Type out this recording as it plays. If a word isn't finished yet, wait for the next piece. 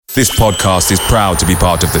This podcast is proud to be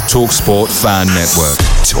part of the TalkSport Fan Network.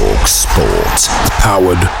 TalkSport.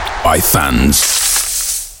 Powered by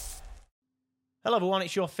fans. Hello everyone,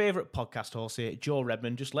 it's your favourite podcast host here, Joe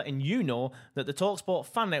Redmond, just letting you know that the TalkSport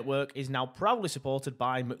Fan Network is now proudly supported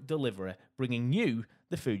by McDelivery, bringing you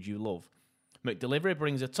the food you love. McDelivery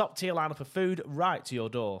brings a top-tier lineup of food right to your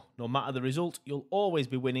door. No matter the result, you'll always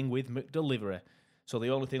be winning with McDelivery. So the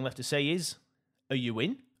only thing left to say is, are you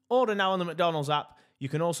in? Order now on the McDonald's app. You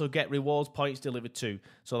can also get rewards points delivered too,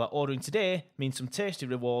 so that ordering today means some tasty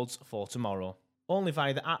rewards for tomorrow. Only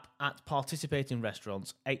via the app at participating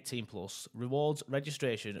restaurants, 18 plus. Rewards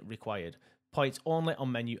registration required. Points only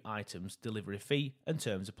on menu items. Delivery fee and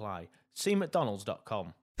terms apply. See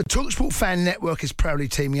mcdonalds.com. The TalkSport Fan Network is proudly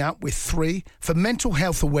teaming up with 3 for Mental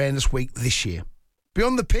Health Awareness Week this year.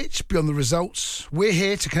 Beyond the pitch, beyond the results, we're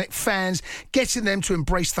here to connect fans, getting them to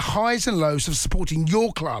embrace the highs and lows of supporting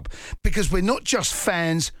your club, because we're not just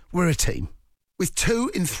fans, we're a team. With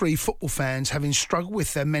 2 in 3 football fans having struggled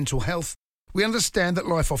with their mental health, we understand that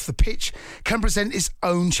life off the pitch can present its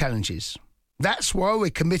own challenges. That's why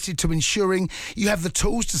we're committed to ensuring you have the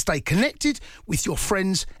tools to stay connected with your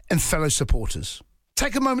friends and fellow supporters.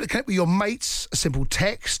 Take a moment to connect with your mates. A simple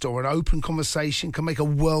text or an open conversation can make a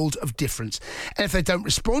world of difference. And if they don't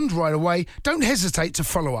respond right away, don't hesitate to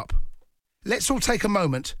follow up. Let's all take a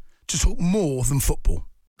moment to talk more than football.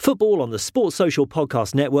 Football on the Sports Social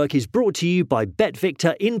Podcast Network is brought to you by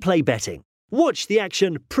BetVictor in-play betting. Watch the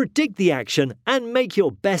action, predict the action, and make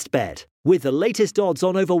your best bet with the latest odds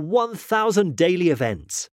on over 1,000 daily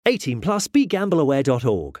events. 18 plus,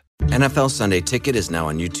 begambleaware.org. NFL Sunday Ticket is now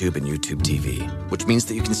on YouTube and YouTube TV, which means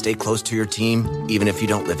that you can stay close to your team even if you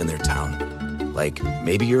don't live in their town. Like,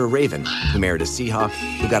 maybe you're a Raven who married a Seahawk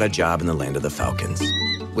who got a job in the land of the Falcons.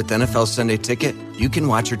 With NFL Sunday Ticket, you can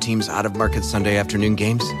watch your team's out-of-market Sunday afternoon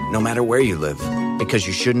games no matter where you live, because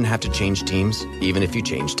you shouldn't have to change teams even if you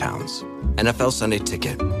change towns. NFL Sunday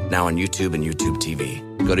Ticket, now on YouTube and YouTube TV.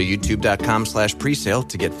 Go to youtube.com/presale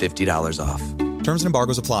to get $50 off. Terms and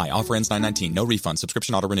embargoes apply. Offer ends 9/19. No refund.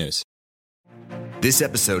 Subscription auto renews. This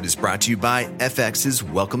episode is brought to you by FX's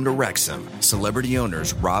Welcome to Wrexham. Celebrity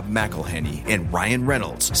owners Rob McElhenney and Ryan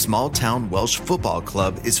Reynolds' small-town Welsh football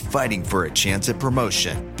club is fighting for a chance at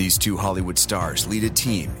promotion. These 2 Hollywood stars lead a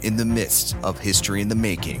team in the midst of history in the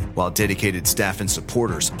making, while dedicated staff and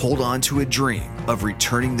supporters hold on to a dream of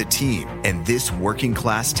returning the team and this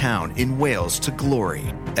working-class town in Wales to glory.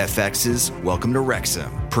 FX's Welcome to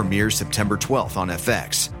Wrexham premieres September 12th on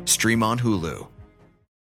FX. Stream on Hulu.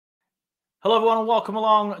 Hello everyone and welcome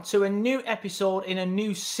along to a new episode in a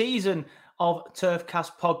new season of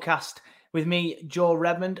Turfcast Podcast with me, Joe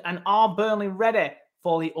Redmond, and are Burnley ready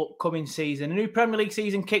for the upcoming season? A new Premier League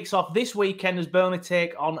season kicks off this weekend as Burnley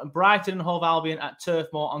take on Brighton and Hove Albion at Turf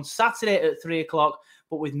Moor on Saturday at 3 o'clock,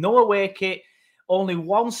 but with no away kit. Only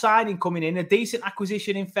one signing coming in, a decent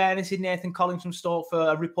acquisition in fairness in Nathan Collins from Stoke for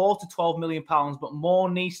a reported £12 million, but more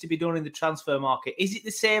needs to be done in the transfer market. Is it the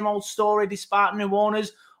same old story despite new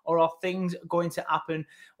owners, or are things going to happen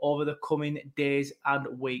over the coming days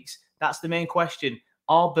and weeks? That's the main question.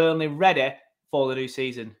 Are Burnley ready for the new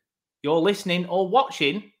season? You're listening or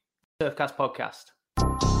watching Turfcast Podcast.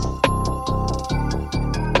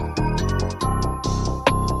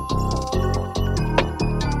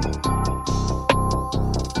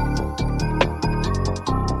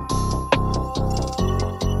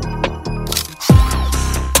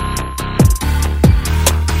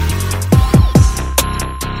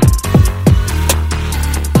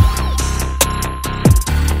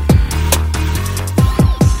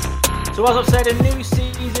 So as I've said, a new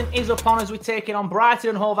season is upon us. We're taking on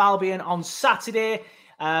Brighton and Hove Albion on Saturday.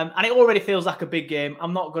 And it already feels like a big game.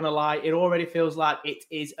 I'm not going to lie. It already feels like it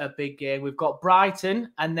is a big game. We've got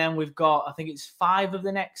Brighton, and then we've got, I think it's 5 of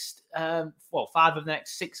the next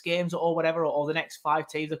 6 games or whatever, or the next 5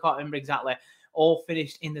 teams. I can't remember exactly. All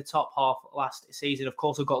finished in the top half last season. Of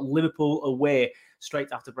course, we've got Liverpool away straight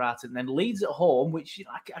after Brighton. Then Leeds at home, which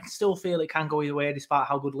I still feel it can go either way despite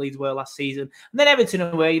how good Leeds were last season. And then Everton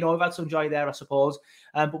away, we've had some joy there, I suppose.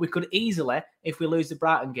 But we could easily, if we lose the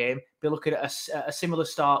Brighton game, be looking at a similar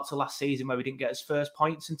start to last season where we didn't get his first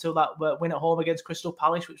points until that win at home against Crystal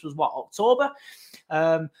Palace, which was, October?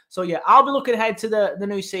 So, yeah, I'll be looking ahead to the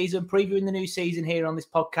new season, previewing the new season here on this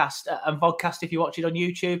podcast and podcast if you watch it on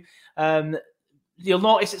YouTube. You'll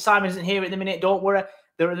notice that Simon isn't here at the minute. Don't worry.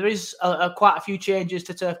 There is quite a few changes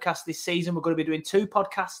to Turfcast this season. We're going to be doing 2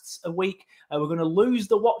 podcasts a week. We're going to lose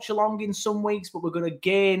the watch-along in some weeks, but we're going to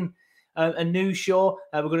gain a new show.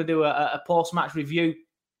 We're going to do a post-match review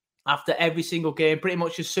after every single game, pretty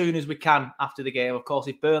much as soon as we can after the game. Of course,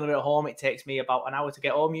 if Burnley are at home, it takes me about an hour to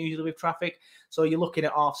get home, usually with traffic. So you're looking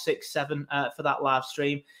at 6:30, 7 for that live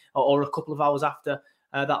stream, or a couple of hours after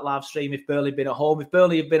that live stream if Burnley have been at home. If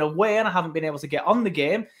Burnley have been away and I haven't been able to get on the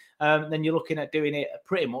game, then you're looking at doing it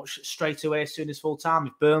pretty much straight away as soon as full time.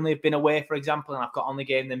 If Burnley have been away, for example, and I've got on the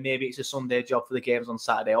game, then maybe it's a Sunday job for the games on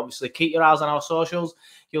Saturday. Obviously, keep your eyes on our socials.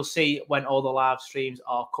 You'll see when all the live streams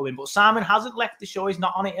are coming. But Simon hasn't left the show. He's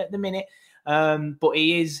not on it at the minute. But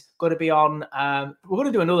he is going to be on. We're going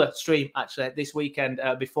to do another stream, actually, this weekend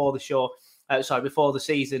before the show. Before the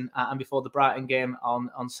season and before the Brighton game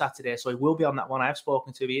on Saturday. So he will be on that one. I have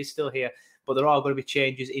spoken to him. He is still here. But there are going to be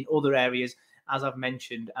changes in other areas, as I've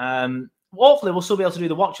mentioned. Hopefully, we'll still be able to do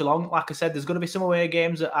the watch-along. Like I said, there's going to be some away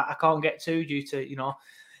games that I can't get to due to,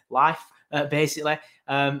 life, basically.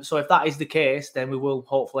 So if that is the case, then we will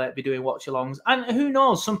hopefully be doing watch-alongs. And who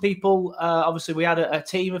knows? Some people, obviously, we had a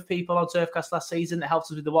team of people on Turfcast last season that helped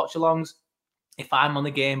us with the watch-alongs. If I'm on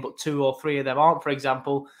the game, but 2 or 3 of them aren't, for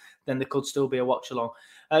example, then there could still be a watch-along.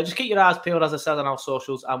 Just keep your eyes peeled, as I said, on our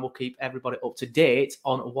socials, and we'll keep everybody up to date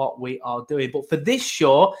on what we are doing. But for this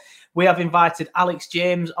show, we have invited Alex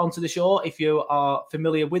James onto the show. If you are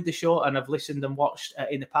familiar with the show and have listened and watched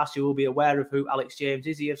in the past, you will be aware of who Alex James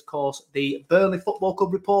is. He is, of course, the Burnley Football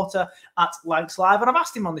Club reporter at Lancs Live. And I've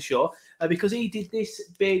asked him on the show because he did this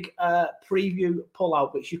big preview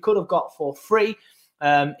pull-out, which you could have got for free.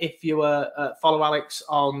 If you follow Alex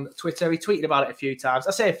on Twitter, he tweeted about it a few times.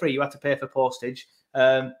 I say free, you had to pay for postage,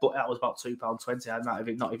 but that was about £2.20. I might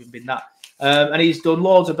have not even been that. And he's done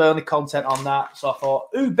loads of Burnley content on that. So I thought,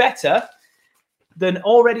 who better than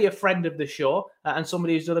already a friend of the show and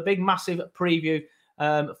somebody who's done a big, massive preview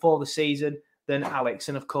for the season than Alex.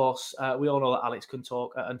 And of course, we all know that Alex can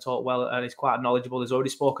talk and talk well, and he's quite knowledgeable. He's already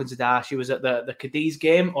spoken to Dash. He was at the Cadiz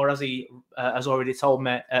game, or as he has already told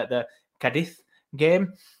me, at the Cadiz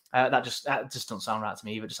game. That just doesn't sound right to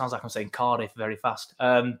me either. It just sounds like I'm saying Cardiff very fast.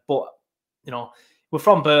 But we're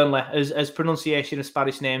from Burnley, as pronunciation of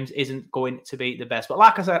Spanish names isn't going to be the best. But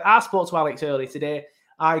like I said, I spoke to Alex earlier today.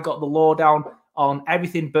 I got the lowdown on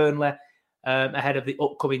everything Burnley ahead of the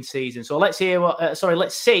upcoming season. So let's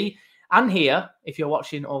see and hear, if you're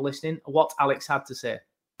watching or listening, what Alex had to say.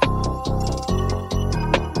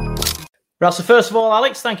 Right, so first of all,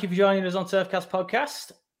 Alex, thank you for joining us on Turfcast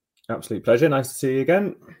Podcast. Absolute pleasure. Nice to see you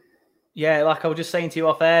again. Yeah, like I was just saying to you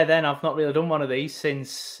off air then, I've not really done one of these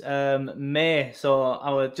since May. So I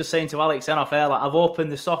was just saying to Alex then off air, like, I've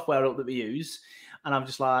opened the software up that we use and I'm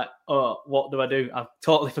just like, oh, what do I do? I've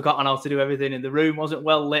totally forgotten how to do everything. And the room wasn't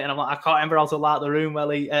well lit. And I'm like, I can't remember how to light the room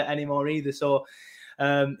well anymore either. So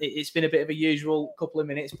it's been a bit of a usual couple of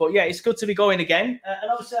minutes. But yeah, it's good to be going again.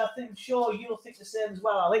 And obviously, I'm sure you'll think the same as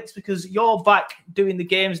well, Alex, because you're back doing the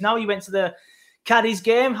games now. You went to the Cadiz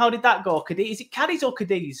game. How did that go? Cadiz? Is it Cadiz or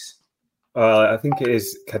Cadiz? I think it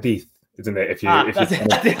is Cadiz, isn't it?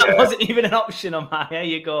 That wasn't even an option on mine. There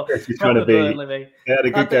you go. If you're trying to be, they had a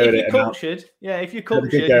good go at it. If you're cultured,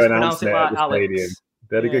 just pronounce it like Alex.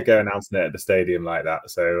 They had a good go announcing it at the stadium like that.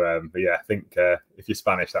 So, but yeah, I think if you're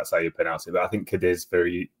Spanish, that's how you pronounce it. But I think Cadiz, for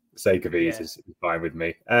the sake of ease, is fine with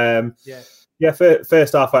me.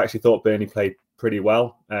 First half, I actually thought Burnley played pretty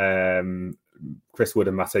well. Chris Wood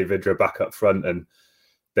and Matej Vydra back up front, and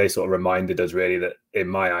they sort of reminded us really that, in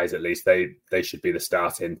my eyes at least, they should be the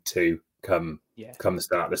starting two come the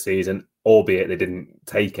start of the season, albeit they didn't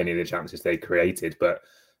take any of the chances they created, but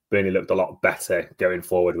Burnley looked a lot better going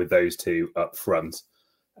forward with those two up front.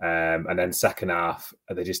 And then second half,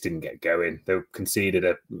 they just didn't get going. They conceded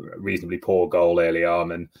a reasonably poor goal early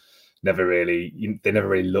on and they never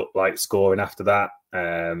really looked like scoring after that.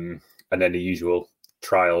 And then the usual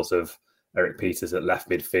trials of Eric Peters at left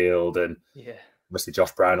midfield and obviously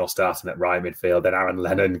Josh Brownell starting at right midfield. Then Aaron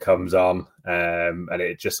Lennon comes on, and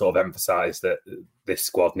it just sort of emphasised that this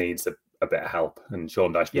squad needs a bit of help, and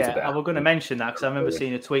Sean Dyche needs a bit of help. We're going to mention that because I remember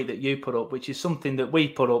seeing a tweet that you put up, which is something that we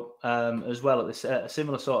put up as well at a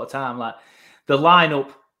similar sort of time. Like, the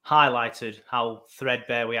lineup highlighted how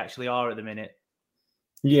threadbare we actually are at the minute.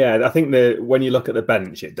 Yeah, I think when you look at the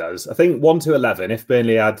bench, it does. I think 1 to 11, if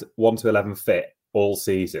Burnley had 1 to 11 fit all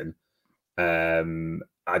season,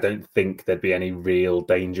 I don't think there'd be any real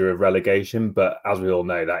danger of relegation. But as we all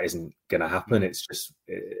know, that isn't going to happen. It's just,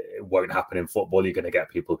 it won't happen in football. You're going to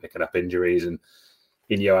get people picking up injuries. And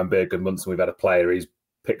in Johan Berg Gudmundsson, we've had a player who's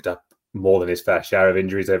picked up more than his fair share of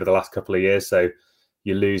injuries over the last couple of years. So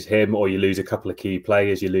you lose him, or you lose a couple of key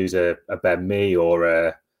players. You lose a Ben Mee or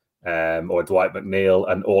a Dwight McNeil,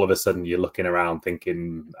 and all of a sudden you're looking around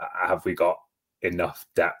thinking, have we got enough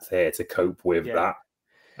depth here to cope with that?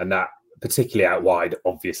 And that particularly out wide,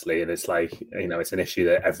 obviously. And it's like, it's an issue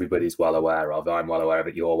that everybody's well aware of. I'm well aware of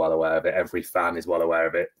it. You're well aware of it. Every fan is well aware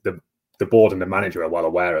of it. The board and the manager are well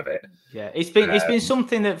aware of it. Yeah, it's been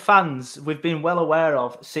something that fans, we've been well aware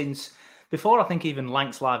of since before, I think, even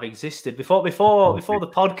Lancs Live existed. Before the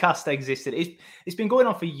podcast existed. It's been going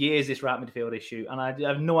on for years, this right midfield issue. And I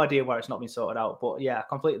have no idea why it's not been sorted out. But yeah, I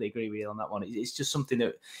completely agree with you on that one. It's just something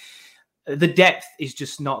that the depth is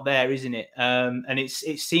just not there, isn't it? And it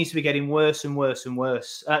seems to be getting worse and worse and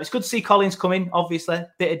worse. It's good to see Collins coming, obviously.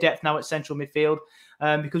 Bit of depth now at central midfield.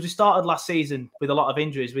 Because we started last season with a lot of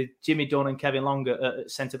injuries with Jimmy Dunn and Kevin Long at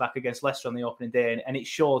centre-back against Leicester on the opening day. And it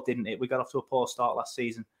sure didn't it? We got off to a poor start last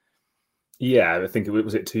season. Yeah, I think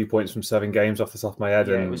was it 2 points from 7 games off the top of my head?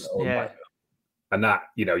 Yeah, and that,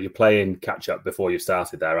 you're playing catch-up before you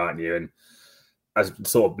started there, aren't you? And as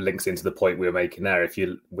sort of links into the point we were making there,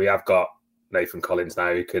 we have got Nathan Collins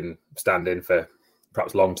now who can stand in for,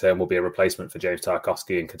 perhaps long-term will be a replacement for James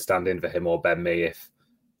Tarkowski and could stand in for him or Ben Mee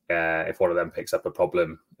if one of them picks up a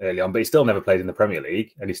problem early on. But he's still never played in the Premier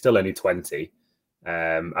League and he's still only 20.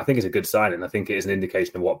 I think it's a good sign, and I think it is an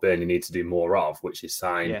indication of what Burnley need to do more of, which is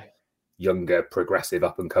sign younger, progressive,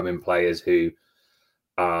 up-and-coming players who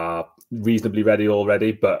are reasonably ready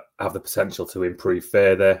already, but have the potential to improve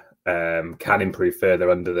further, can improve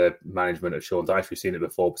further under the management of Sean Dyche. We've seen it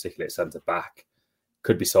before, particularly at centre-back.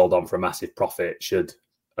 Could be sold on for a massive profit should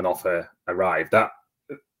an offer arrive. That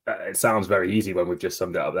it sounds very easy when we've just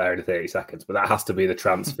summed it up there in 30 seconds, but that has to be the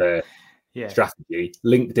transfer strategy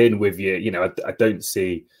linked in with you. I don't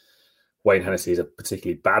see Wayne Hennessy as a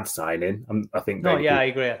particularly bad signing. I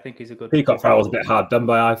agree. I think he's a good. Peacock Farrell was a bit hard done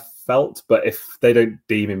by, I felt, but if they don't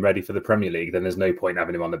deem him ready for the Premier League, then there's no point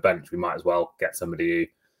having him on the bench. We might as well get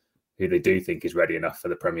somebody who they do think is ready enough for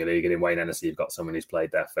the Premier League. And in Wayne Hennessy, you've got someone who's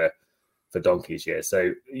played there for donkey's years.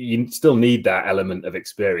 So you still need that element of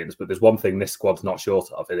experience. But there's one thing this squad's not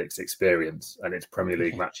short of, and it's experience, and it's Premier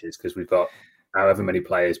League matches, because we've got however many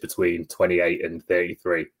players between 28 and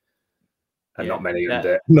 33. And not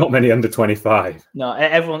many under 25. No,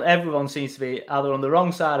 everyone seems to be either on the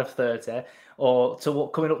wrong side of 30 or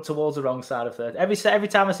coming up towards the wrong side of 30. Every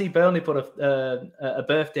time I see Burnley put a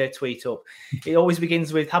birthday tweet up, it always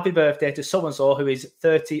begins with "Happy birthday to so and so who is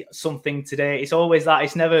 30 something today." It's always that.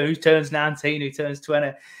 It's never who turns 19, who turns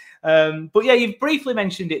 20. But yeah, you've briefly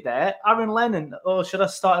mentioned it there, Aaron Lennon. Or should I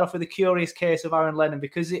start off with a curious case of Aaron Lennon,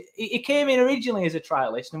 because it came in originally as a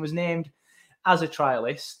trialist and was named as a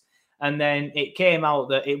trialist. And then it came out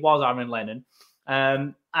that it was Aaron Lennon.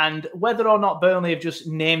 And whether or not Burnley have just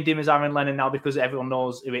named him as Aaron Lennon now because everyone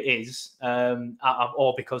knows who it is,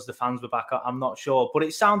 or because the fans were back, I'm not sure. But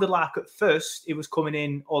it sounded like at first it was coming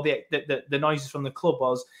in, or the noises from the club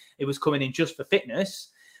was it was coming in just for fitness.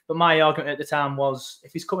 But my argument at the time was,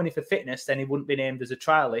 if he's coming in for fitness, then he wouldn't be named as a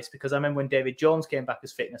trialist, because I remember when David Jones came back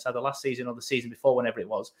as fitness, either last season or the season before, whenever it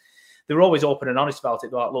was, they were always open and honest about it.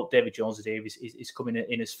 They're like, look, David Jones today is coming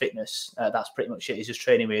in as fitness. That's pretty much it. He's just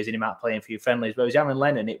training with us and he might play in for your friendlies. Whereas Aaron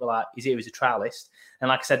Lennon, it was like, he's here as a trialist. And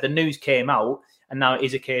like I said, the news came out, and now it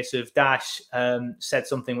is a case of Dash said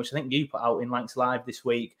something which I think you put out in Lancs Live this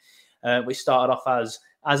week, which started off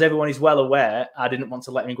as everyone is well aware, I didn't want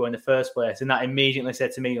to let him go in the first place. And that immediately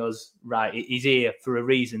said to me was, right, he's here for a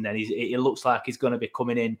reason then. It looks like he's going to be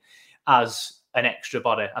coming in as an extra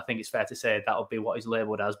body. I think it's fair to say that would be what he's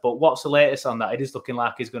labelled as. But what's the latest on that? It is looking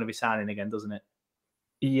like he's going to be signing again, doesn't it?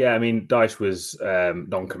 Yeah, I mean, Dyche was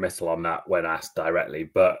non-committal on that when asked directly,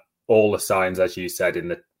 but all the signs, as you said,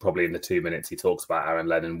 probably in the 2 minutes he talks about Aaron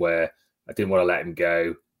Lennon, where I didn't want to let him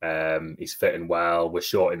go. He's fitting well. We're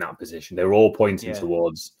short in that position. They're all pointing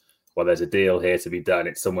towards, well, there's a deal here to be done.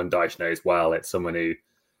 It's someone Dyche knows well. It's someone who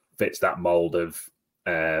fits that mould of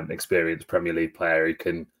experienced Premier League player who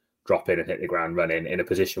can drop in and hit the ground running in a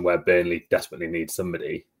position where Burnley desperately needs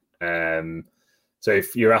somebody. So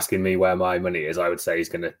if you're asking me where my money is, I would say he's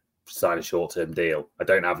going to sign a short-term deal. I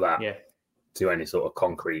don't have that to any sort of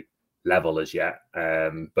concrete level as yet,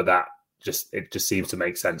 but it just seems to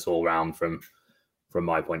make sense all round from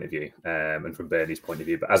my point of view, and from Burnley's point of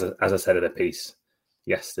view. But as I said in a piece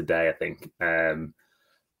yesterday, I think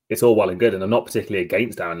it's all well and good, and I'm not particularly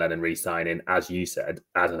against Aaron Lennon re-signing, as you said,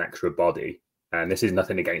 as an extra body. And this is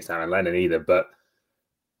nothing against Aaron Lennon either, but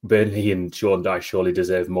Burnley and Sean Dyche surely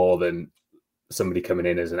deserve more than somebody coming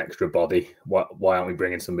in as an extra body. Why aren't we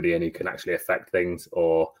bringing somebody in who can actually affect things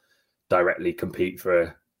or directly compete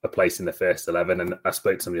for a place in the first 11? And I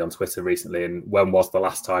spoke to somebody on Twitter recently, and when was the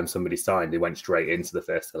last time somebody signed? They went straight into the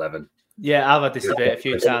first 11. Yeah, I've had this debate a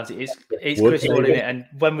few times. It's Chris Wood, isn't it? And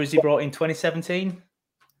when was he brought in? 2017?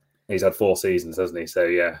 He's had 4 seasons, hasn't he? So,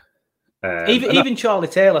 yeah. Even Charlie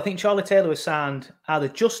Taylor. I think Charlie Taylor was signed either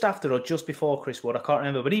just after or just before Chris Wood. I can't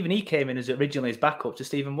remember, but even he came in as originally as backup to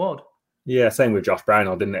Stephen Wood. Yeah, same with Josh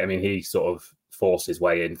Brownell, didn't it? I mean, he sort of forced his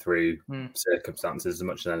way in through circumstances as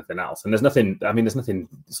much as anything else. And there's nothing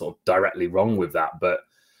sort of directly wrong with that, but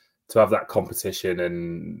to have that competition,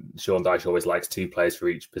 and Sean Dyche always likes 2 players for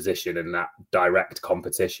each position, and that direct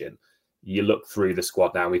competition, you look through the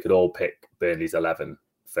squad now, we could all pick Burnley's 11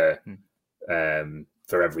 for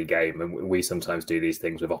every game, and we sometimes do these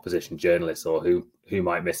things with opposition journalists or who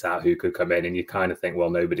might miss out, who could come in, and you kind of think, well,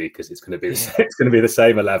 nobody, because it's going to be it's going to be the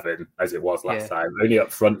same 11 as it was last time. Only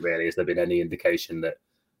up front, really, has there been any indication that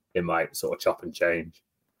it might sort of chop and change.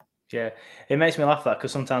 Yeah, it makes me laugh that,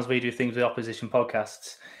 because sometimes we do things with opposition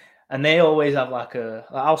podcasts, and they always have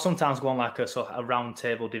I'll sometimes go on like a sort of a round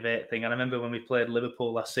table debate thing. And I remember when we played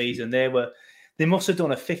Liverpool last season, they must have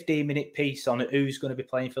done a 15-minute piece on who's going to be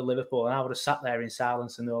playing for Liverpool. And I would have sat there in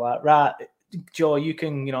silence, and they were like, right, Joe, you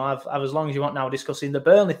can, have as long as you want now discussing the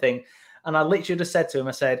Burnley thing. And I literally just said to him,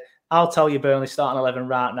 I said, I'll tell you Burnley starting 11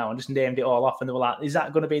 right now, and just named it all off. And they were like, is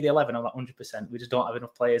that going to be the 11? I'm like, 100%. We just don't have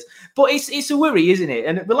enough players. But it's a worry, isn't it?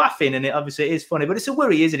 And we're laughing, and obviously it is funny, but it's a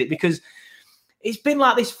worry, isn't it? Because it's been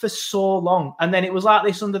like this for so long. And then it was like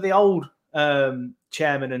this under the old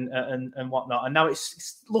chairman and whatnot, and now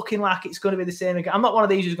it's looking like it's going to be the same again. I'm not one of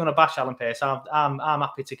these who's going to bash Alan Pace. I'm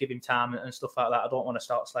happy to give him time and stuff like that. I don't want to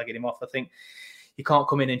start slagging him off. I think you can't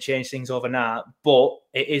come in and change things overnight, but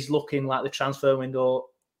it is looking like the transfer window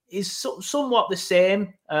is somewhat the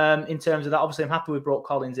same in terms of that. Obviously, I'm happy we brought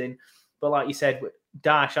Collins in, but like you said,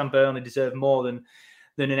 Dyche and Burnley deserve more than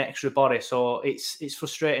an extra body. So it's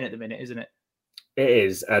frustrating at the minute, isn't it? It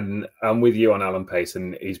is, and I'm with you on Alan Pace,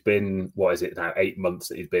 and he's been, what is it now, 8 months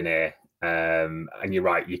that he's been here, and you're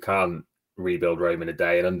right, you can't rebuild Rome in a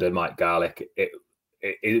day, and under Mike Garlick, it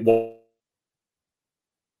was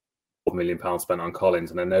 £1 million spent on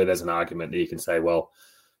Collins, and I know there's an argument that you can say, well,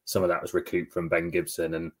 some of that was recouped from Ben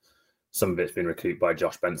Gibson, and some of it's been recouped by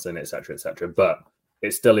Josh Benson, etc., but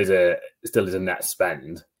it still is a net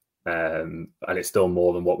spend, and it's still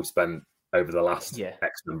more than what we spent over the last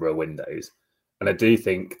X number of windows. And I do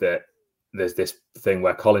think that there's this thing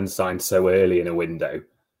where Collins signed so early in a window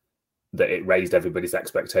that it raised everybody's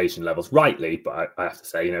expectation levels, rightly, but I have to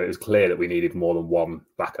say, it was clear that we needed more than one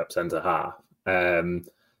backup centre-half. And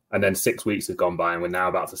then 6 weeks have gone by, and we're now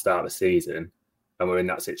about to start the season, and we're in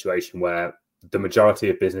that situation where the majority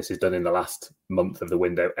of business is done in the last month of the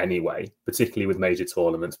window anyway, particularly with major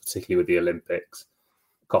tournaments, particularly with the Olympics,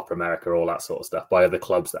 Copa America, all that sort of stuff, by other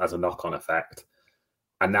clubs that has a knock-on effect.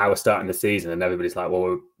 And now we're starting the season, and everybody's like,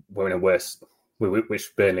 well, we're in a worse,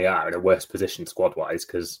 which Burnley are in a worse position squad-wise,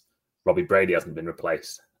 because Robbie Brady hasn't been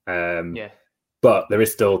replaced. But there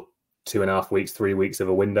is still 2.5 weeks, 3 weeks of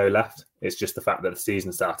a window left. It's just the fact that the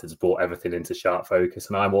season started has brought everything into sharp focus.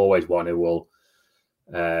 And I'm always one who will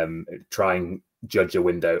try and judge a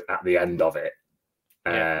window at the end of it.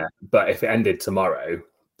 But if it ended tomorrow,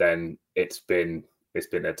 then it's been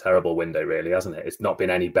a terrible window, really, hasn't it? It's not been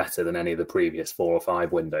any better than any of the previous 4 or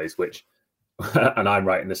 5 windows, which, and I'm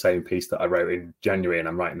writing the same piece that I wrote in January, and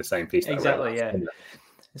I'm writing the same piece that I wrote last window.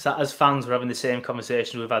 It's that as fans, we're having the same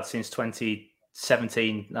conversations we've had since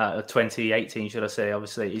 2018, should I say.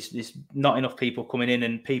 Obviously, it's not enough people coming in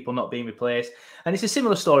and people not being replaced. And it's a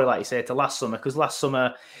similar story, like you say, to last summer, because last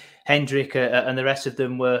summer, Hendrick and the rest of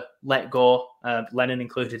them were let go, Lennon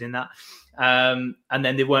included in that. And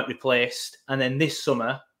then they weren't replaced. And then this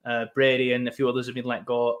summer, Brady and a few others have been let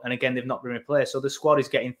go. And again, they've not been replaced. So the squad is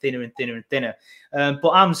getting thinner and thinner and thinner.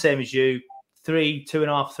 But I'm the same as you.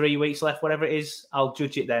 2.5, 3 weeks left, whatever it is. I'll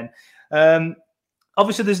judge it then.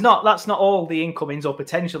 Obviously, that's not all the incomings or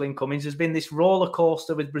potential incomings. There's been this roller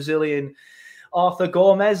coaster with Brazilian Arthur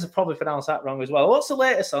Gomez. I probably pronounced that wrong as well. What's the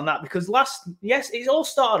latest on that? Because it all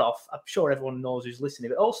started off, I'm sure everyone knows who's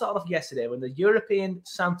listening, but it all started off yesterday when the European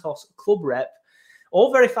Santos club rep,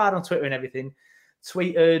 all verified on Twitter and everything,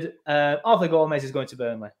 tweeted, Arthur Gomez is going to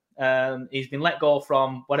Burnley. He's been let go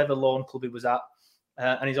from whatever loan club he was at,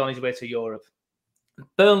 and he's on his way to Europe.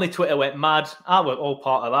 Burnley Twitter went mad. I was all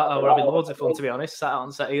part of that. I was having loads of fun, to be honest. Sat out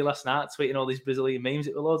on Saturday last night, tweeting all these Brazilian memes.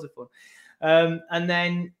 It was loads of fun. And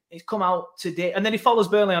then it's come out today. And then he follows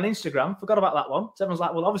Burnley on Instagram. Forgot about that one. So everyone's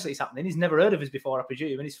like, well, obviously it's happening. He's never heard of us before, I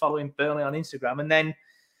presume. And he's following Burnley on Instagram. And then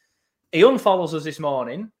he unfollows us this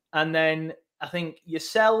morning. And then I think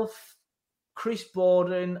yourself, Chris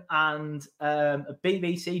Borden, and a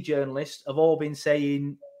BBC journalist have all been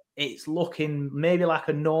saying it's looking maybe like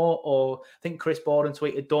a no, or I think Chris Borden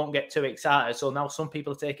tweeted, don't get too excited. So now some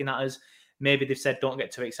people are taking that as maybe they've said don't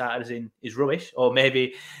get too excited as in is rubbish, or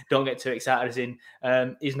maybe don't get too excited as in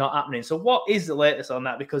is not happening. So what is the latest on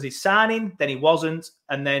that? Because he's signing, then he wasn't,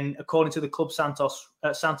 and then according to the club Santos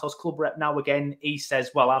club rep now again, he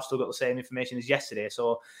says, well, I've still got the same information as yesterday.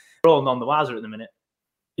 So we're all none the wiser at the minute.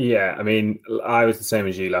 Yeah, I mean, I was the same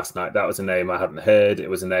as you last night. That was a name I hadn't heard. It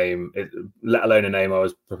was a name, let alone a name I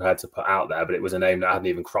was prepared to put out there, but it was a name that hadn't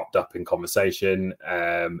even cropped up in conversation.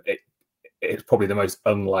 It's probably the most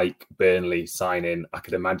unlike Burnley signing I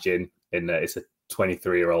could imagine. In that it's a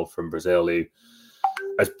 23-year-old from Brazil who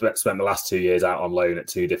has spent the last 2 years out on loan at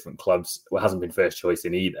 2 different clubs. Well, hasn't been first choice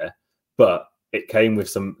in either, but it came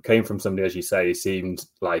from somebody, as you say, who seemed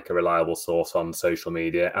like a reliable source on social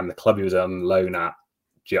media, and the club he was on loan at,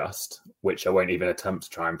 which I won't even attempt to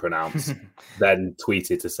try and pronounce, then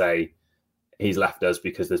tweeted to say he's left us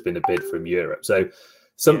because there's been a bid from Europe. So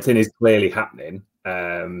something is clearly happening.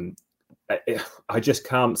 I just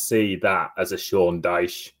can't see that as a Sean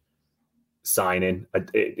Dyche signing.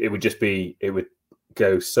 It would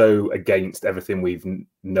go so against everything we've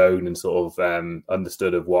known and sort of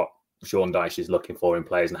understood of what Sean Dyche is looking for in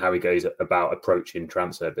players and how he goes about approaching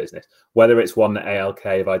transfer business. Whether it's one that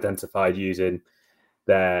ALK have identified using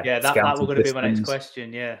that was going to be my next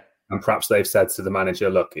question. Yeah, and perhaps they've said to the manager,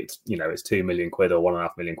 "Look, it's £2 million or £1.5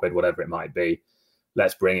 million, whatever it might be.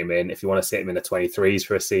 Let's bring him in. If you want to sit him in the 23s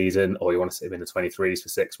for a season, or you want to sit him in the 23s for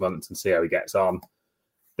 6 months and see how he gets on,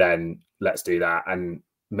 then let's do that. And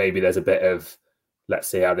maybe there's a bit of let's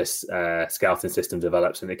see how this scouting system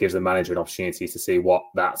develops, and it gives the manager an opportunity to see what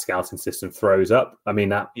that scouting system throws up. I mean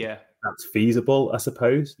that's feasible, I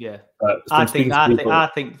suppose. Yeah, I think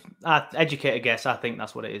educate a guess. I think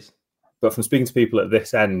that's what it is. But from speaking to people at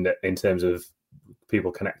this end, in terms of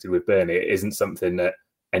people connected with Burnley, it isn't something that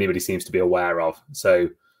anybody seems to be aware of. So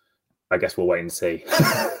I guess we'll wait and see.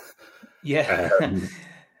 Yeah.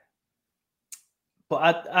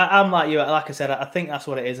 But I'm like you. Like I said, I think that's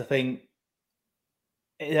what it is. I think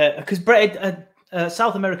because Brett,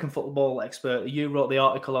 South American football expert, you wrote the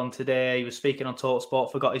article on today. He was speaking on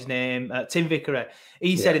TalkSport, forgot his name. Tim Vickery.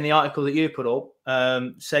 He said in the article that you put up,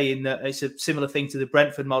 saying that it's a similar thing to the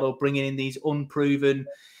Brentford model, bringing in these unproven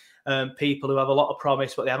people who have a lot of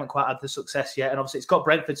promise, but they haven't quite had the success yet. And obviously, it's got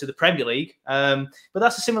Brentford to the Premier League. But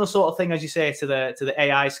that's a similar sort of thing, as you say, to the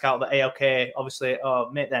AI scout that ALK obviously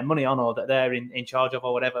make their money on, or that they're in charge of,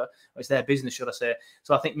 or whatever. Or it's their business, should I say?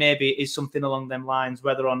 So I think maybe it is something along them lines.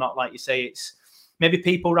 Whether or not, like you say, it's maybe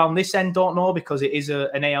people around this end don't know because it is an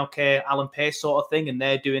ALK, Alan Pace sort of thing, and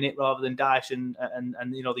they're doing it rather than Dyche and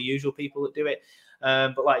the usual people that do it.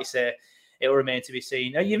 But like you say, it will remain to be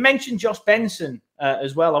seen. You mentioned Josh Benson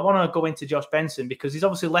as well. I want to go into Josh Benson because he's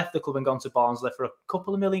obviously left the club and gone to Barnsley for a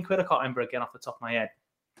couple of £1 million. I can't remember again off the top of my head.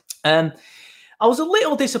 I was a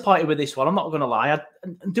little disappointed with this one. I'm not going to lie.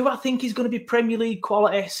 Do I think he's going to be Premier League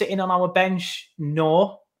quality sitting on our bench?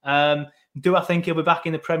 No. Do I think he'll be back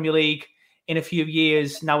in the Premier League in a few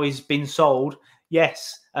years now he's been sold?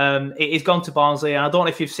 Yes. He's gone to Barnsley, and I don't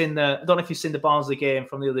know if you've seen the Barnsley game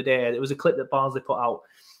from the other day. There was a clip that Barnsley put out.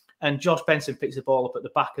 And Josh Benson picks the ball up at the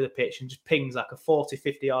back of the pitch and just pings like a 40,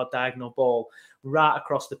 50-yard diagonal ball right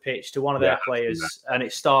across the pitch to one of their players. And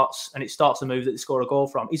it starts the move that they score a goal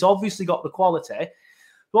from. He's obviously got the quality.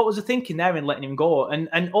 What was the thinking there in letting him go?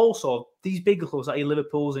 And also, these big clubs like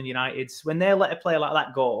Liverpool's and United's, when they let a player like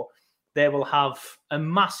that go, they will have a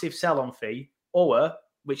massive sell-on fee, or,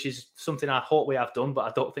 which is something I hope we have done, but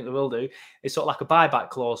I don't think we will do, it's sort of like a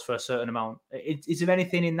buyback clause for a certain amount. Is there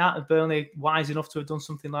anything in that? Is Burnley wise enough to have done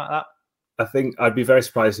something like that? I think I'd be very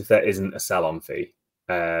surprised if there isn't a sell-on fee.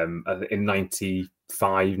 In 95%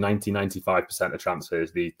 of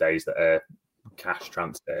transfers these days that are cash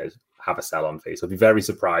transfers have a sell-on fee. So I'd be very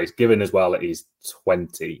surprised, given as well that he's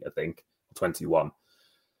 20, I think, 21.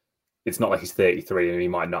 It's not like he's 33 and he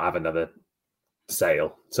might not have another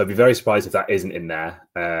sale. So I'd be very surprised if that isn't in there.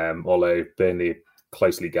 Although Burnley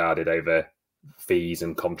closely guarded over fees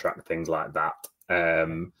and contract things like that.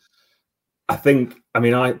 I'm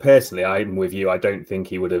with you. I don't think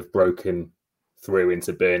he would have broken through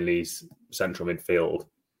into Burnley's central midfield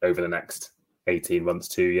over the next 18 months,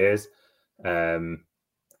 2 years.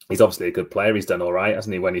 He's obviously a good player. He's done all right,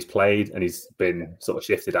 hasn't he, when he's played? And he's been sort of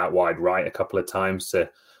shifted out wide right a couple of times to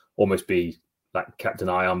almost be like kept an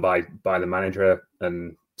eye on by the manager,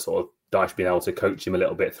 and sort of Dyche being able to coach him a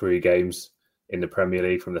little bit through games in the Premier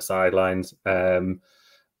League from the sidelines. I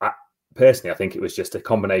think it was just a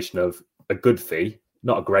combination of a good fee,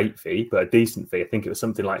 not a great fee, but a decent fee. I think it was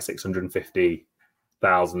something like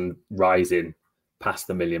 650,000 rising past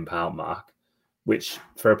the £1 million mark, which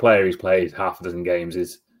for a player who's played half a dozen games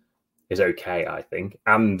is is okay, I think,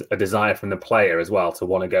 and a desire from the player as well to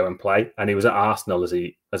want to go and play. And he was at Arsenal as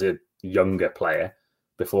a younger player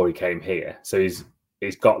before he came here, so he's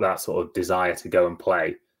got that sort of desire to go and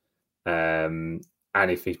play. And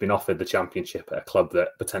if he's been offered the Championship at a club that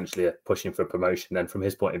potentially are pushing for promotion, then from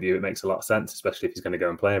his point of view, it makes a lot of sense, especially if he's going to go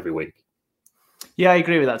and play every week. Yeah, I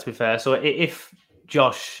agree with that, to be fair. So if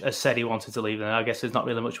Josh has said he wanted to leave, then I guess there's not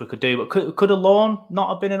really much we could do. But could a loan not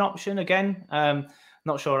have been an option again?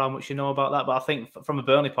 Not sure how much you know about that, but I think from a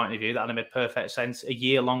Burnley point of view, that would have made perfect sense. A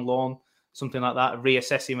year-long loan, something like that,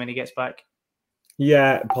 reassess him when he gets back.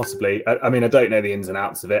 Yeah, possibly. I mean, I don't know the ins and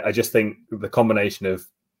outs of it. I just think the combination of,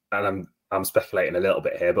 and I'm speculating a little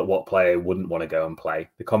bit here, but what player wouldn't want to go and play?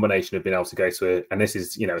 The combination of being able to go to and this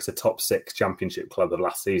is, it's a top 6 Championship club of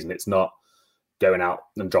last season. It's not going out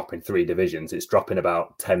and dropping 3 divisions. It's dropping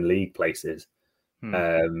about 10 league places.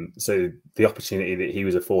 So the opportunity that he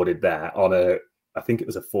was afforded there on I think it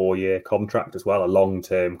was a 4-year contract as well, a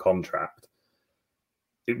long-term contract.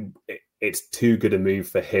 It's too good a move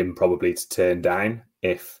for him probably to turn down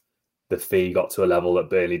if the fee got to a level that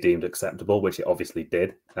Burnley deemed acceptable, which it obviously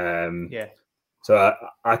did. So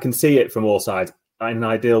I can see it from all sides. In an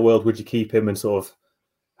ideal world, would you keep him and sort of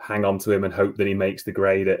hang on to him and hope that he makes the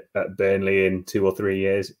grade at Burnley in 2 or 3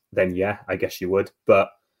 years? Then yeah, I guess you would. But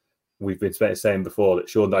we've been saying before that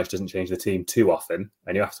Sean Dyche doesn't change the team too often,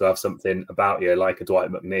 and you have to have something about you like a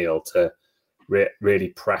Dwight McNeil to really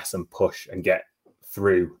press and push and get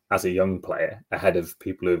through as a young player ahead of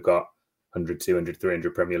people who've got 100, 200,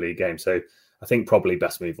 300 Premier League games. So I think probably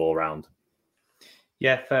best move all round.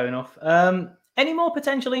 Yeah, fair enough. Any more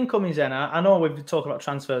potential incomings then? I know we've talked about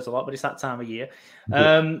transfers a lot, but it's that time of year.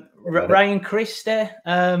 Ryan Christie,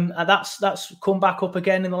 that's come back up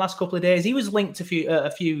again in the last couple of days. He was linked a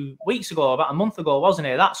few weeks ago, about a month ago, wasn't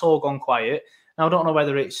he? That's all gone quiet. Now, I don't know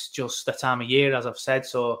whether it's just the time of year, as I've said.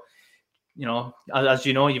 So, as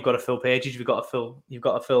you know, you've got to fill pages, you've got to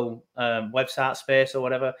fill website space or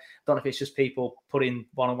whatever. I don't know if it's just people putting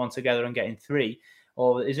one and one together and getting 3,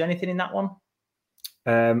 or is there anything in that one?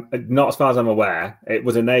 Not as far as I'm aware. It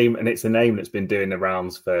was a name, and it's a name that's been doing the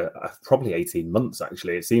rounds for probably 18 months,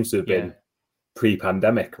 actually. It seems to have been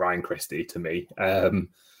pre-pandemic Ryan Christie to me.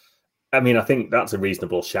 I mean, I think that's a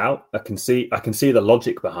reasonable shout. I can see the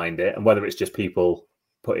logic behind it, and whether it's just people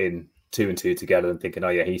putting 2 and 2 together and thinking, oh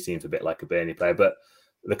yeah, he seems a bit like a Burnley player. But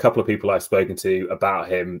the couple of people I've spoken to about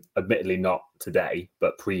him, admittedly not today,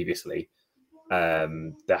 but previously,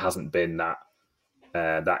 there hasn't been that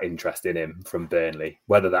interest in him from Burnley.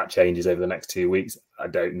 Whether that changes over the next 2 weeks, I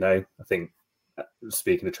don't know. I think,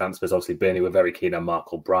 speaking of transfers, obviously Burnley were very keen on Mark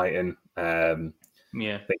Albrighton. I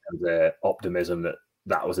think there was optimism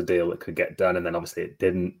that was a deal that could get done, and then obviously it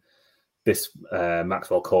didn't. This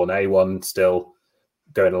Maxwell Cornet one still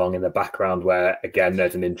going along in the background, where again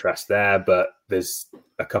there's an interest there, but there's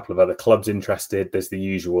a couple of other clubs interested. There's the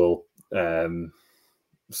usual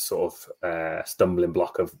sort of stumbling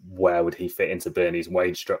block of where would he fit into Burnley's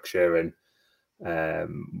wage structure, and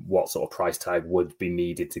what sort of price tag would be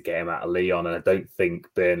needed to get him out of Lyon. And I don't think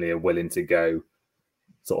Burnley are willing to go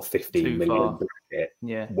sort of 15 million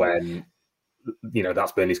when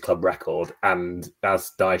that's Burnley's club record. And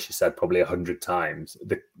as Dyche has said probably 100 times,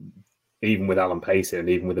 even with Alan Payson and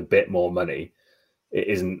even with a bit more money, it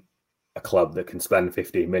isn't a club that can spend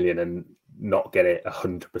 15 million and not get it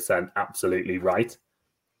 100% absolutely right.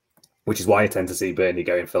 Which is why I tend to see Burnley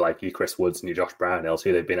going for like your Chris Woods and your Josh Brownhills,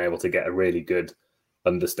 who they've been able to get a really good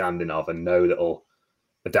understanding of and know that'll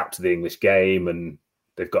adapt to the English game. And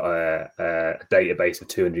they've got a database of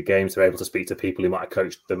 200 games. They're able to speak to people who might have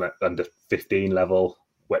coached them at under 15 level,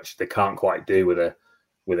 which they can't quite do with a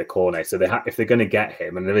Cornet. So if they're going to get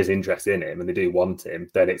him, and there is interest in him, and they do want him,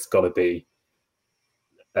 then it's got to be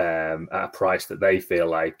at a price that they feel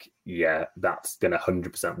like, yeah, that's going to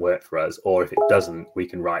 100% work for us. Or if it doesn't, we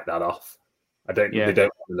can write that off. They don't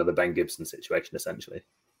want another Ben Gibson situation, essentially.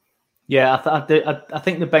 Yeah, I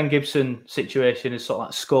think the Ben Gibson situation is sort of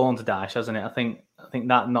like scorned Dyche, hasn't it? I think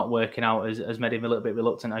that not working out has made him a little bit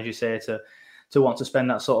reluctant, as you say, to want to spend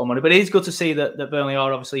that sort of money. But it is good to see that Burnley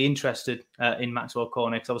are obviously interested in Maxwell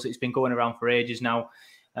Cornet, because obviously it's been going around for ages now.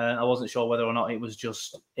 I wasn't sure whether or not it was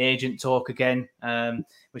just agent talk again,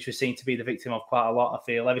 which was seen to be the victim of quite a lot, I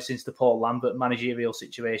feel. Ever since the Paul Lambert managerial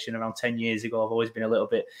situation around 10 years ago, I've always been a little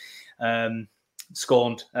bit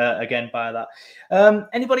scorned again by that.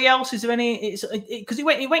 Anybody else? Is there any? Because it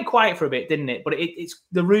went quiet for a bit, didn't it? But it's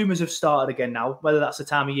the rumours have started again now, whether that's the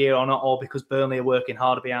time of year or not, or because Burnley are working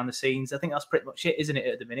harder behind the scenes. I think that's pretty much it, isn't it,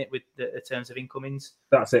 at the minute, with the terms of incomings?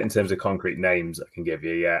 That's it in terms of concrete names I can give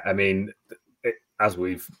you, yeah. I mean, as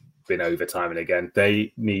we've been over time and again.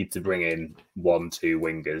 They need to bring in 1-2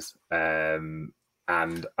 wingers.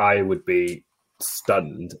 And I would be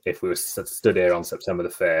stunned if we were stood here on September the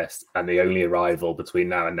 1st and the only arrival between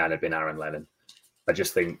now and then had been Aaron Lennon. I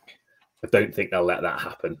don't think they'll let that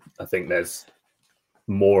happen. I think there's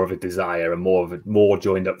more of a desire and more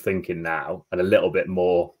joined up thinking now, and a little bit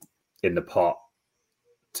more in the pot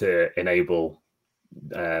to enable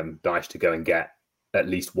Dyche to go and get at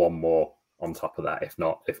least one more on top of that, if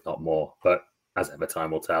not more. But as ever,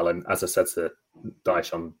 time will tell. And as I said to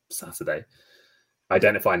Dyche on Saturday,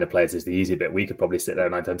 identifying the players is the easy bit. We could probably sit there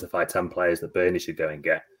and identify 10 players that Burnley should go and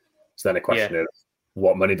get. So then a question of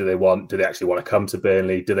what money do they want? Do they actually want to come to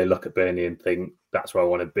Burnley? Do they look at Burnley and think that's where I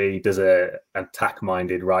want to be? Does an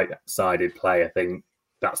attack-minded, right-sided player think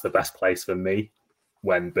that's the best place for me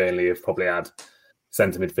when Burnley have probably had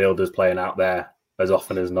centre midfielders playing out there as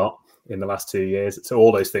often as not in the last 2 years? So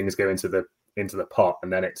all those things go into the pot,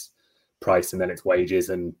 and then it's price and then it's wages,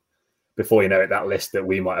 and before you know it, that list that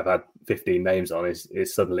we might have had 15 names on is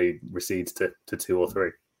suddenly recedes to 2 or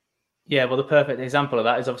 3. Yeah, well, the perfect example of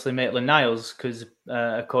that is obviously Maitland-Niles, because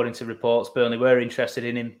according to reports, Burnley were interested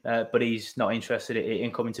in him, but he's not interested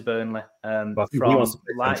in coming to Burnley from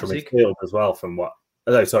Leipzig. Midfield as well, from what...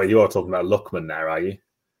 Oh, sorry, you are talking about Lookman there, are you?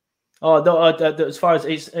 Oh, no, as far as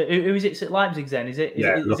it's who is it at Leipzig then? Is it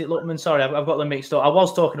Lookman? Sorry, I've got them mixed up. I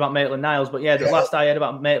was talking about Maitland-Niles, but yeah, the last I heard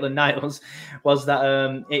about Maitland-Niles was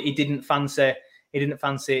that he didn't fancy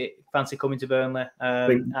coming to Burnley. I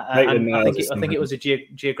think it was a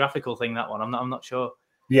geographical thing, that one. I'm not sure.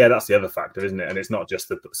 Yeah, that's the other factor, isn't it? And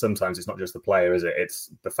sometimes it's not just the player, is it? It's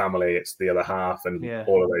the family, it's the other half, and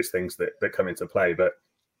all of those things that come into play. But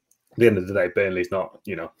at the end of the day, Burnley's not,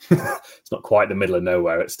 it's not quite the middle of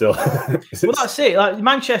nowhere. It's still... Well, that's it. Like,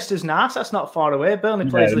 Manchester's nice. That's not far away. Burnley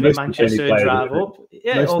players live in Manchester and drive up.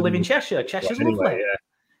 Yeah, or live in Cheshire. Cheshire's lovely.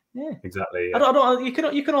 Yeah, exactly. Yeah.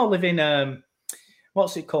 You can all live in,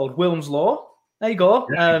 what's it called? Wilmslaw. There you go.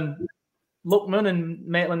 Yeah. Lookman and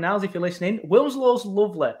Maitland-Niles, if you're listening. Wilmslaw's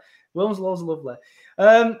lovely.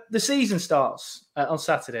 The season starts on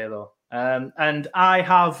Saturday, though. And I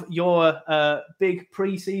have your big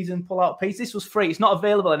pre-season pull-out piece. This was free. It's not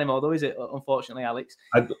available anymore, though, is it? Unfortunately, Alex.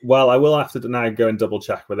 I will have to now go and double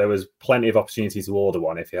check, but there was plenty of opportunities to order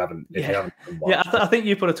one if you haven't. I think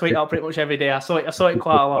you put a tweet out pretty much every day. I saw it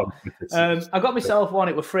quite a lot. I got myself one.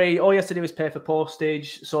 It was free. All you had to do was pay for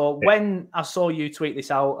postage. So when I saw you tweet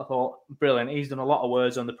this out, I thought, brilliant. He's done a lot of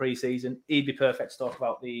words on the pre-season. He'd be perfect to talk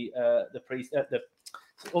about the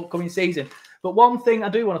upcoming season. But one thing I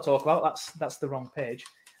do want to talk about, that's the wrong page,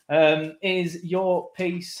 is your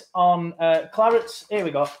piece on Clarets. Here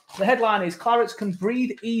we go. The headline is Clarets can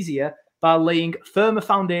breathe easier by laying firmer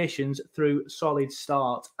foundations through solid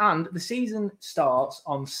start. And the season starts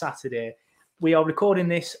on Saturday. We are recording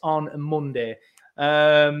this on Monday.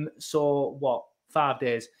 So what? 5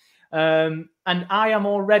 days. And I am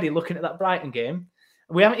already looking at that Brighton game.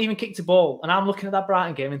 We haven't even kicked a ball. And I'm looking at that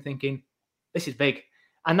Brighton game and thinking, this is big.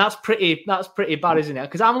 And that's pretty bad, isn't it?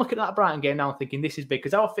 Because I'm looking at that Brighton game now and thinking this is big.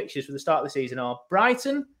 Because our fixtures for the start of the season are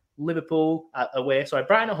Brighton, Liverpool away. Sorry,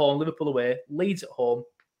 Brighton at home, Liverpool away, Leeds at home,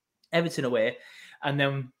 Everton away. And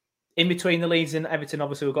then in between the Leeds and Everton,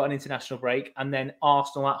 obviously, we've got an international break. And then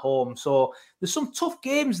Arsenal at home. So there's some tough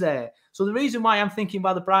games there. So the reason why I'm thinking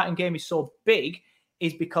why the Brighton game is so big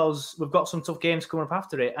is because we've got some tough games coming up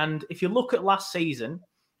after it. And if you look at last season,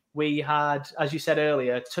 we had, as you said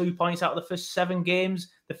earlier, 2 points out of the first 7 games.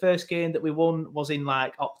 The first game that we won was in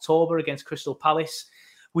October against Crystal Palace.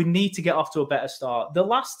 We need to get off to a better start. The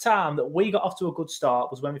last time that we got off to a good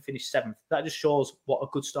start was when we finished 7th. That just shows what a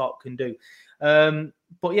good start can do.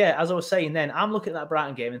 But yeah, as I was saying then, I'm looking at that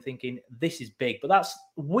Brighton game and thinking, this is big. But that's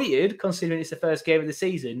weird considering it's the first game of the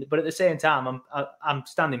season. But at the same time, I'm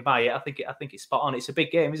standing by it. I think it's spot on. It's a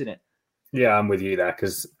big game, isn't it? Yeah, I'm with you there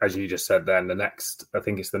because, as you just said then, the next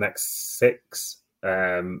 6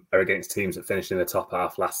 are against teams that finished in the top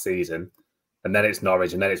half last season. And then it's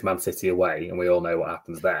Norwich and then it's Man City away. And we all know what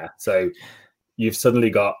happens there. So you've suddenly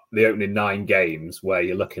got the opening 9 games where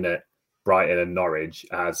you're looking at Brighton and Norwich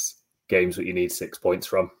as games that you need 6 points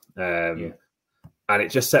from. And it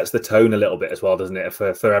just sets the tone a little bit as well, doesn't it,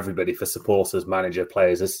 for everybody, for supporters, manager,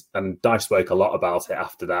 players. And Dyche spoke a lot about it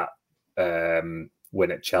after that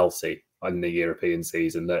win at Chelsea in the European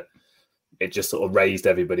season, that it just sort of raised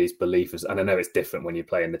everybody's belief. And I know it's different when you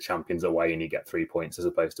play in the Champions away and you get 3 points as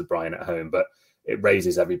opposed to Brighton at home, but it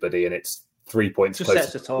raises everybody, and it's 3 points just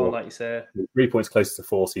sets the tone, like you say. 3 points closer to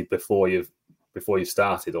 40 before you've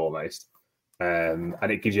started almost, and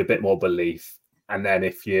it gives you a bit more belief. And then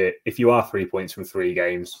if you are 3 points from 3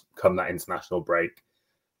 games come that international break,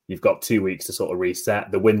 You've got 2 weeks to sort of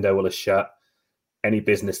reset. The window will have shut. Any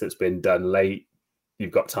business that's been done late,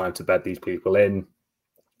 you've got time to bed these people in,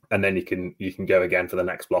 and then you can go again for the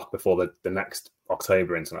next block before the next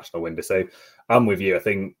October international window. So I'm with you. I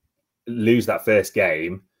think lose that first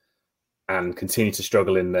game and continue to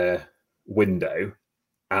struggle in the window,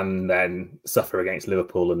 and then suffer against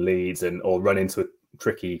Liverpool and Leeds, or run into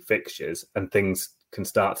tricky fixtures, and things can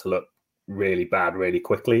start to look really bad really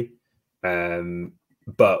quickly.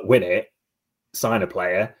 But win it, sign a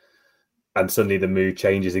player, and suddenly the mood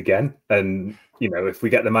changes again. And if we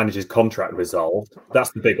get the manager's contract resolved,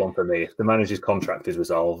 that's the big one for me. If the manager's contract is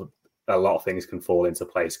resolved, a lot of things can fall into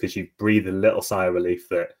place, because you breathe a little sigh of relief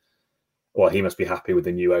that, well, he must be happy with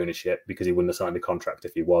the new ownership, because he wouldn't have signed a contract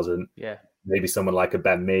if he wasn't. Yeah. Maybe someone like a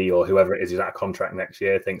Ben Mee or whoever it is who's out of contract next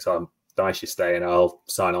year thinks, I should stay and I'll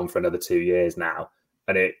sign on for another 2 years now.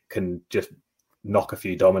 And it can just knock a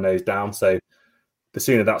few dominoes down. So the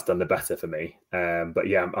sooner that's done, the better for me. But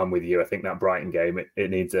yeah, I'm with you. I think that Brighton game, it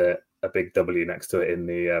needs a big W next to it in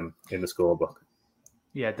the scorebook.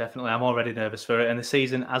 Yeah, definitely. I'm already nervous for it, and the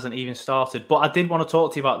season hasn't even started. But I did want to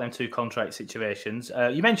talk to you about them two contract situations.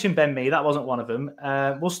 You mentioned Ben Mee, that wasn't one of them.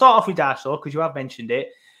 We'll start off with Dash, though, because you have mentioned it.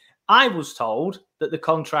 I was told that the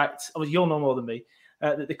contract, you'll know more than me,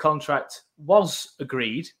 that the contract was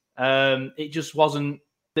agreed. It just wasn't.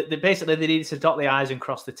 Basically, they needed to dot the I's and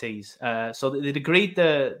cross the T's. So they'd agreed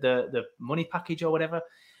the money package or whatever.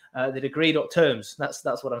 They'd agreed on terms. That's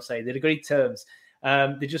what I'm saying. They'd agreed terms.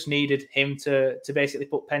 They just needed him to basically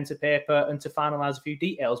put pen to paper and to finalise a few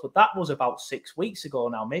details. But that was about 6 weeks ago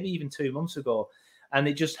now, maybe even 2 months ago. And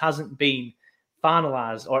it just hasn't been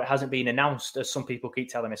finalised, or it hasn't been announced, as some people keep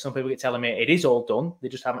telling me. Some people keep telling me it is all done. They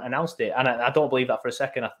just haven't announced it. And I don't believe that for a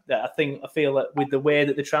second. I feel that with the way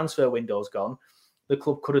that the transfer window's gone, the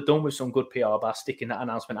club could have done with some good PR by sticking that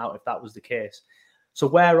announcement out if that was the case. So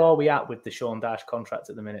where are we at with the Sean Dyche contract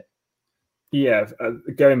at the minute? Yeah,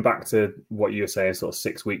 going back to what you were saying sort of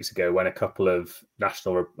 6 weeks ago, when a couple of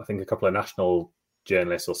national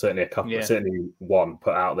journalists, or certainly one,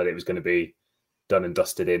 put out that it was going to be done and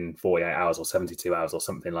dusted in 48 hours or 72 hours or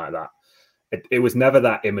something like that. It was never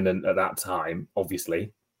that imminent at that time,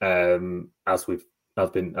 obviously, as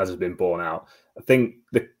has been borne out. I think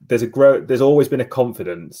there's always been a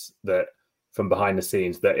confidence that from behind the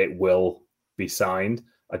scenes that it will be signed.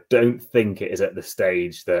 I don't think it is at the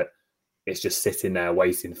stage that it's just sitting there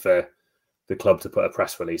waiting for the club to put a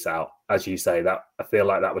press release out. As you say, that I feel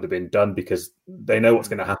like that would have been done, because they know what's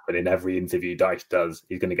going to happen in every interview Dyche does.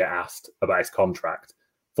 He's going to get asked about his contract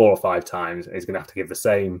 4 or 5 times. And he's going to have to give the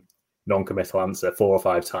same non-committal answer 4 or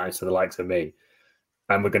 5 times to the likes of me.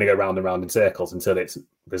 And we're going to go round and round in circles until it's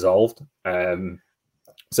resolved.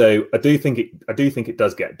 So I do think it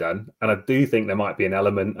does get done, and I do think there might be an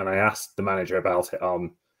element. And I asked the manager about it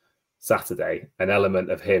on Saturday, an element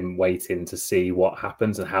of him waiting to see what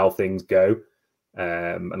happens and how things go.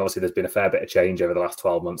 And obviously, there's been a fair bit of change over the last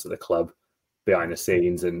 12 months at the club, behind the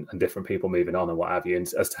scenes, and different people moving on and what have you,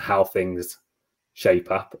 and as to how things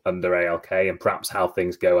shape up under ALK, and perhaps how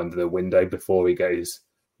things go under the window before he goes,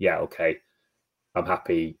 yeah, okay, I'm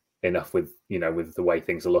happy enough with the way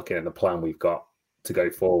things are looking and the plan we've got to go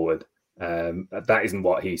forward. That isn't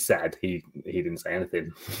what he said. He didn't say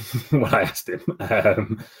anything when I asked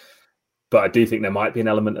him. But I do think there might be an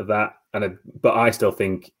element of that. But I still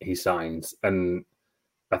think he signs. And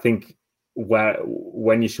I think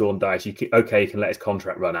when you're Sean Dyche, you can let his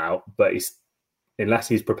contract run out, but unless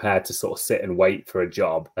he's prepared to sort of sit and wait for a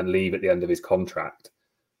job and leave at the end of his contract,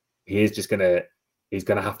 he's going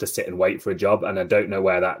to have to sit and wait for a job. And I don't know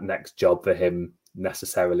where that next job for him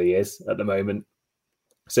necessarily is at the moment.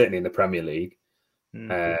 Certainly in the Premier League.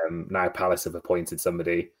 Now Palace have appointed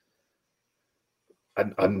somebody.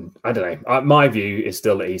 And I don't know. My view is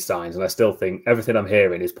still that he signs, and I still think everything I'm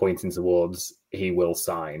hearing is pointing towards he will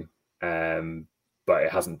sign. But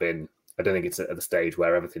it hasn't been. I don't think it's at the stage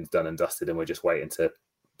where everything's done and dusted, and we're just waiting to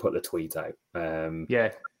put the tweet out.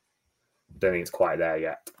 Yeah, don't think it's quite there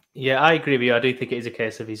yet. Yeah, I agree with you. I do think it is a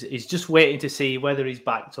case of he's just waiting to see whether he's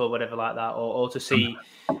backed or whatever like that, or to see.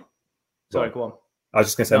 Sorry, go on. I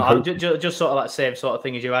was just going to say, just sort of like the same sort of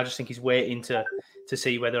thing as you. I just think he's waiting to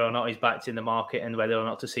see whether or not he's backed in the market, and whether or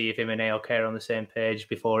not to see if him and ALK are on the same page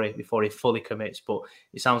before he fully commits. But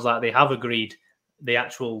it sounds like they have agreed the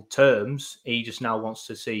actual terms. He just now wants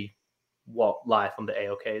to see what life under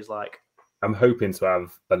ALK is like. I'm hoping to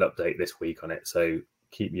have an update this week on it, so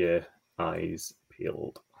keep your eyes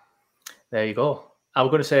peeled. There you go. I was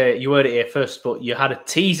going to say you heard it here first, but you had a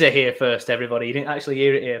teaser here first, everybody. You didn't actually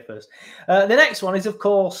hear it here first. The next one is, of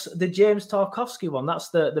course, the James Tarkowski one. That's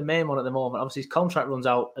the main one at the moment. Obviously, his contract runs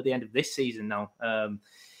out at the end of this season now.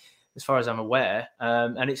 as far as I'm aware.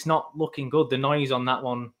 And it's not looking good. The noise on that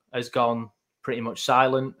one has gone pretty much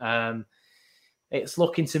silent. It's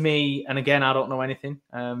looking to me, and again, I don't know anything.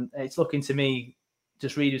 It's looking to me,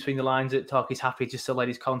 just read between the lines, that Tarky's happy just to let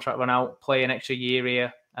his contract run out, play an extra year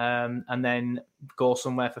here, and then go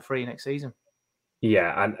somewhere for free next season.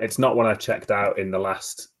 Yeah, and it's not one I checked out in the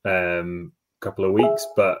last couple of weeks,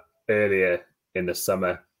 but earlier in the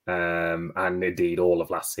summer, and indeed all of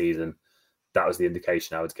last season, that was the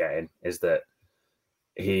indication I was getting, is that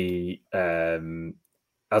he,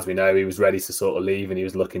 as we know, he was ready to sort of leave, and he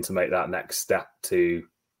was looking to make that next step to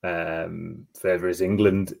further his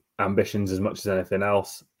England ambitions as much as anything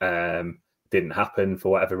else. Didn't happen for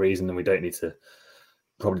whatever reason, and we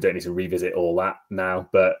probably don't need to revisit all that now.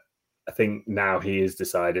 But I think now he has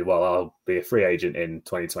decided, well, I'll be a free agent in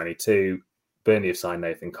 2022. Burnley have signed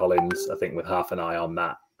Nathan Collins, I think, with half an eye on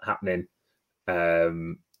that happening.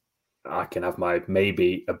 I can have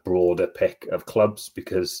maybe a broader pick of clubs,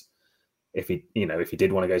 because if he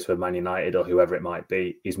did want to go to a Man United or whoever it might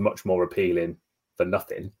be, he's much more appealing for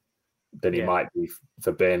nothing than he might be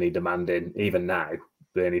for Burnley demanding, even now,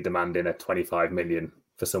 Burnley demanding a 25 million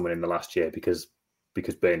for someone in the last year because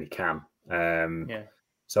Burnley can.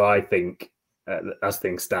 So I think, as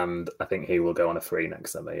things stand, I think he will go on a free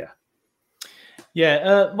next summer,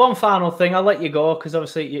 Yeah, one final thing. I'll let you go because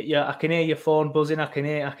obviously, I can hear your phone buzzing. I can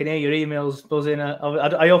hear your emails buzzing.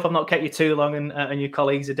 I hope I've not kept you too long, and your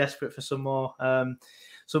colleagues are desperate for some more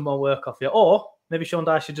work off you. Or maybe Sean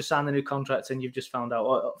Dyche should just sign the new contract, and you've just found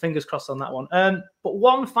out. Fingers crossed on that one. But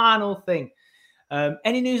one final thing.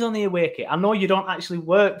 Any news on the away kit? I know you don't actually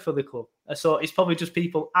work for the club, so it's probably just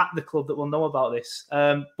people at the club that will know about this.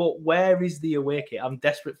 But where is the away kit? I'm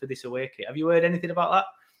desperate for this away kit. Have you heard anything about that?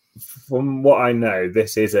 From what I know,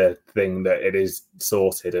 this is a thing that it is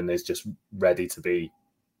sorted and is just ready to be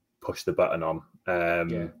push the button on.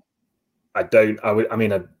 I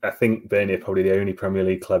think Burnley are probably the only Premier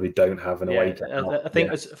League club who don't have an away kit. I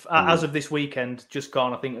think as of this weekend, just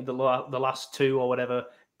gone, I think the last two or whatever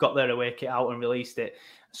got their away kit out and released it.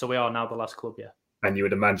 So we are now the last club, And you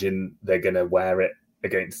would imagine they're going to wear it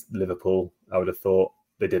against Liverpool. I would have thought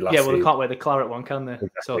they did last season. They can't wear the claret one, can they?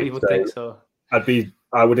 Exactly. So you would think so.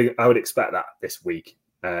 I would expect that this week.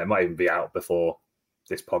 It might even be out before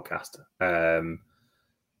this podcast.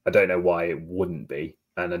 I don't know why it wouldn't be,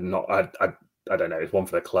 and I don't know. It's one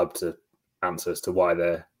for the club to answer as to why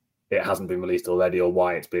it hasn't been released already, or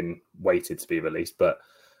why it's been waited to be released. But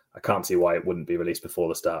I can't see why it wouldn't be released before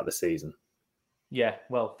the start of the season. Yeah,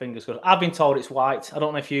 well, fingers crossed. I've been told it's white. I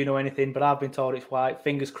don't know if you know anything, but I've been told it's white.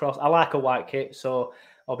 Fingers crossed. I like a white kit, so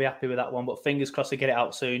I'll be happy with that one. But fingers crossed to get it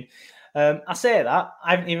out soon. I say that,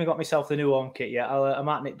 I haven't even got myself the new home kit yet. I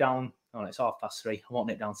might nip down. Oh, it's 3:30. I won't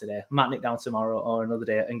nip down today. I might nip down tomorrow or another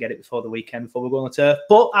day and get it before the weekend, before we go on the turf.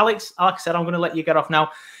 But Alex, like I said, I'm going to let you get off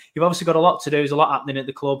now. You've obviously got a lot to do. There's a lot happening at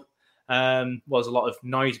the club. There's a lot of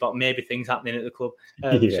noise about maybe things happening at the club,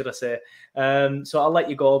 should I say. So I'll let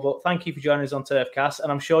you go. But thank you for joining us on Turfcast.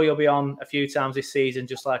 And I'm sure you'll be on a few times this season,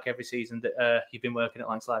 just like every season that you've been working at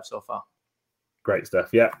Lancs Live so far. Great stuff.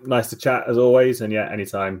 Yeah, nice to chat as always. And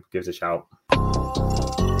anytime, give us a shout.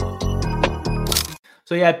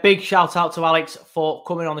 So big shout out to Alex for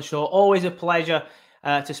coming on the show. Always a pleasure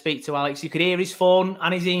to speak to Alex. You could hear his phone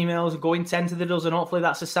and his emails going 10 to the dozen. Hopefully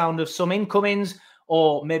that's the sound of some incomings,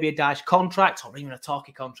 or maybe a Dyche contract, or even a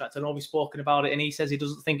Tarky contract. I know we've spoken about it, and he says he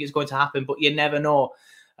doesn't think it's going to happen, but you never know.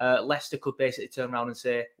 Leicester could basically turn around and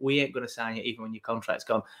say, we ain't going to sign you even when your contract's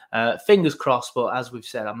gone. Fingers crossed, but as we've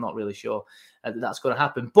said, I'm not really sure that's going to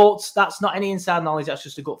happen. But that's not any inside knowledge. That's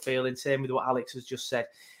just a gut feeling. Same with what Alex has just said.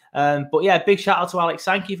 But big shout out to Alex.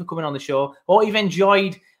 Thank you for coming on the show. Hope you've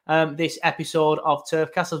enjoyed this episode of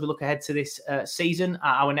Turfcast as we look ahead to this season,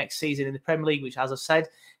 our next season in the Premier League, which, as I said,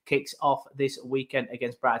 kicks off this weekend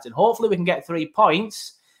against Brighton. Hopefully we can get 3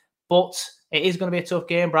 points, but it is going to be a tough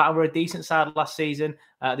game. Brighton were a decent side last season.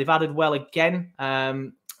 They've added well again.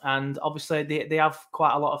 And obviously they have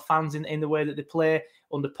quite a lot of fans in the way that they play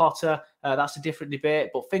under Potter. That's a different debate.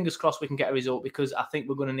 But fingers crossed we can get a result, because I think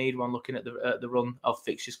we're going to need one looking at the run of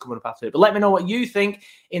fixtures coming up after it. But let me know what you think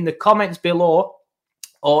in the comments below.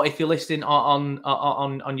 Or if you're listening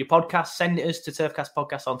on your podcast, send it us to Turfcast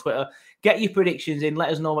Podcast on Twitter. Get your predictions in. Let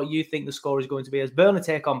us know what you think the score is going to be as Burnley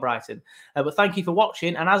take on Brighton. But thank you for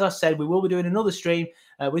watching. And as I said, we will be doing another stream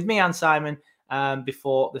with me and Simon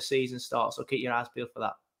before the season starts. So keep your eyes peeled for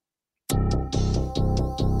that.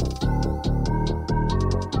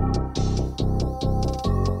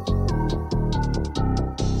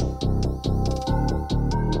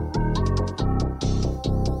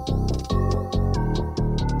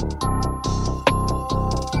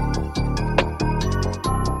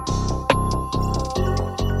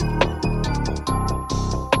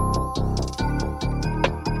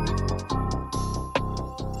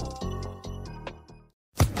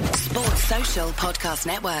 Social Podcast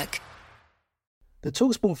Network. The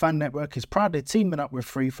TalkSport Fan Network is proudly teaming up with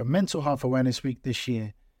Free for Mental Health Awareness Week this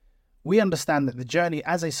year. We understand that the journey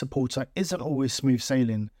as a supporter isn't always smooth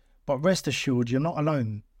sailing, but rest assured you're not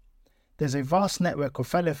alone. There's a vast network of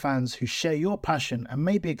fellow fans who share your passion and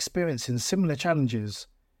may be experiencing similar challenges.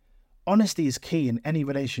 Honesty is key in any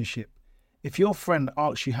relationship. If your friend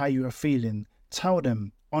asks you how you are feeling, tell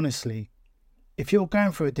them honestly. If you're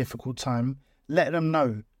going through a difficult time, let them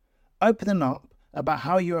know. Opening up about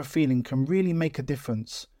how you are feeling can really make a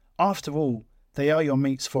difference. After all, they are your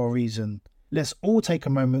mates for a reason. Let's all take a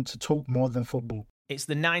moment to talk more than football. It's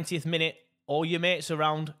the 90th minute. All your mates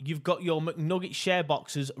around. You've got your McNugget share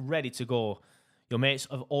boxes ready to go. Your mates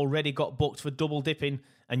have already got booked for double dipping,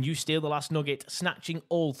 and you steal the last nugget, snatching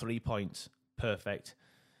all 3 points. Perfect.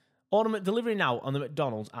 Order McDelivery now on the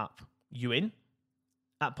McDonald's app. You in?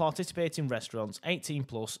 At participating restaurants, 18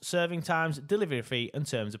 plus, serving times, delivery fee and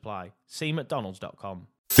terms apply. See mcdonalds.com.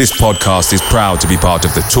 This podcast is proud to be part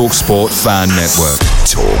of the TalkSport Fan Network.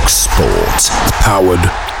 TalkSport.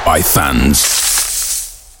 Powered by fans.